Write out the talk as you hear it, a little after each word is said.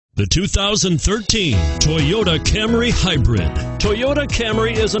The 2013 Toyota Camry Hybrid. Toyota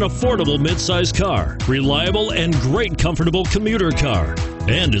Camry is an affordable midsize car, reliable and great comfortable commuter car,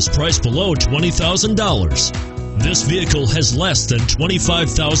 and is priced below $20,000. This vehicle has less than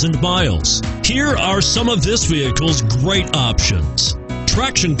 25,000 miles. Here are some of this vehicle's great options: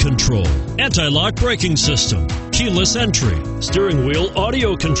 traction control, anti-lock braking system, keyless entry, steering wheel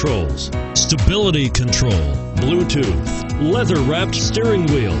audio controls, stability control, Bluetooth, leather-wrapped steering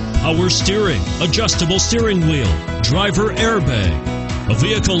wheel, power steering, adjustable steering wheel, driver airbag. A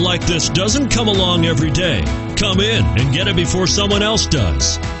vehicle like this doesn't come along every day. Come in and get it before someone else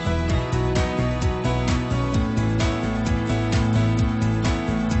does.